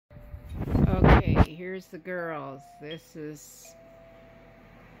here's the girls. This is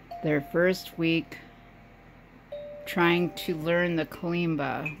their first week trying to learn the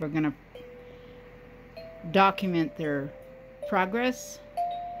Kalimba. We're going to document their progress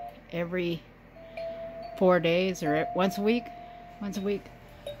every 4 days or once a week.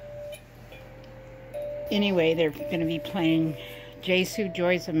 Anyway, they're going to be playing Jesu,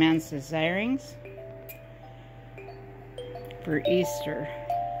 Joys of Man's Desirings for Easter.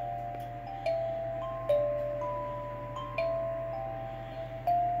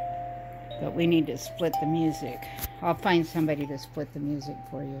 But we need to split the music. I'll find somebody to split the music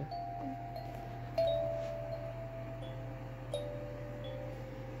for you.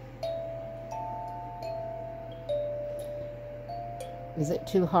 Is it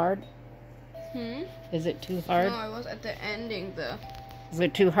too hard? Is it too hard? No, I was at the ending though. Is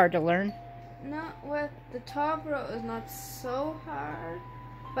it too hard to learn? No, well, the top row is not so hard,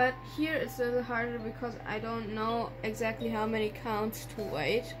 but here it's a little harder because I don't know exactly how many counts to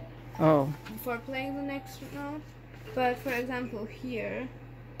wait before playing the next note. But for example, here.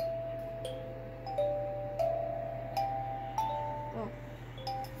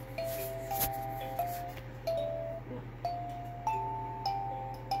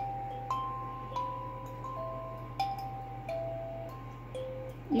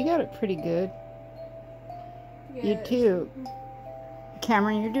 You got it pretty good. Yes. You too.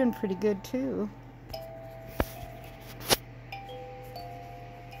 Cameron, you're doing pretty good too.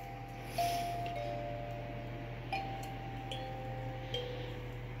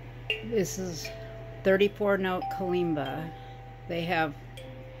 This is 34 note Kalimba. They have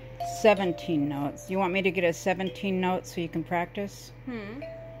 17 notes. You want me to get a 17 note so you can practice?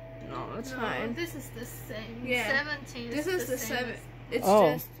 No, it's fine. This is the same. Yeah. 17. This is the 7. It's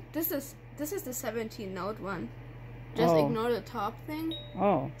just this is the 17 note one. Just ignore the top thing.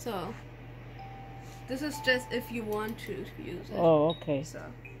 So this is just if you want to use it. Okay. So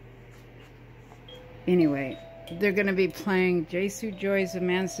anyway, they're going to be playing Jesu, Joys of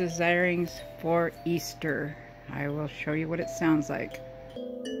Man's Desirings for Easter. I will show you what it sounds like.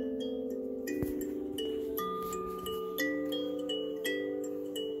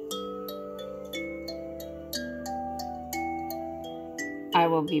 I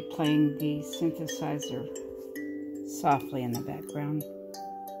will be playing the synthesizer softly in the background.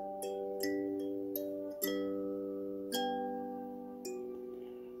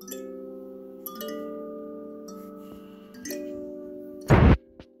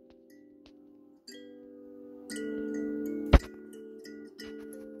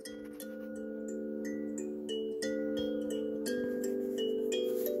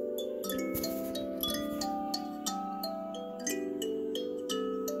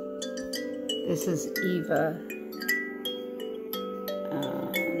 This is Eva.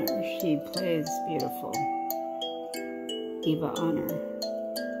 She plays beautiful. Eva Honor.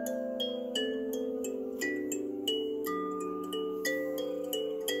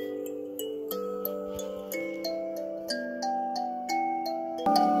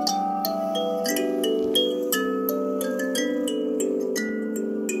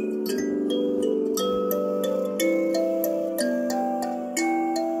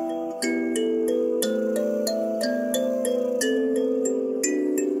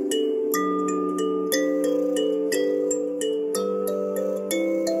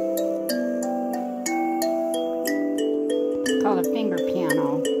 Called a finger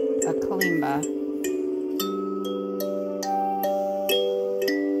piano, a Kalimba.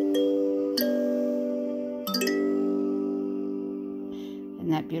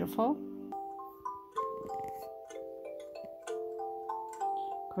 Isn't that beautiful?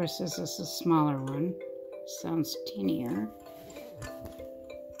 Of course, this is a smaller one. Sounds teenier.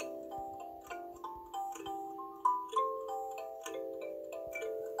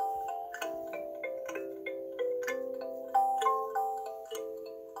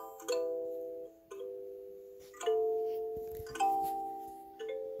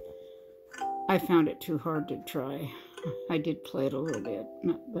 I found it too hard to try. I did play it a little bit,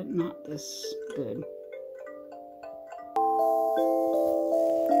 but not this good.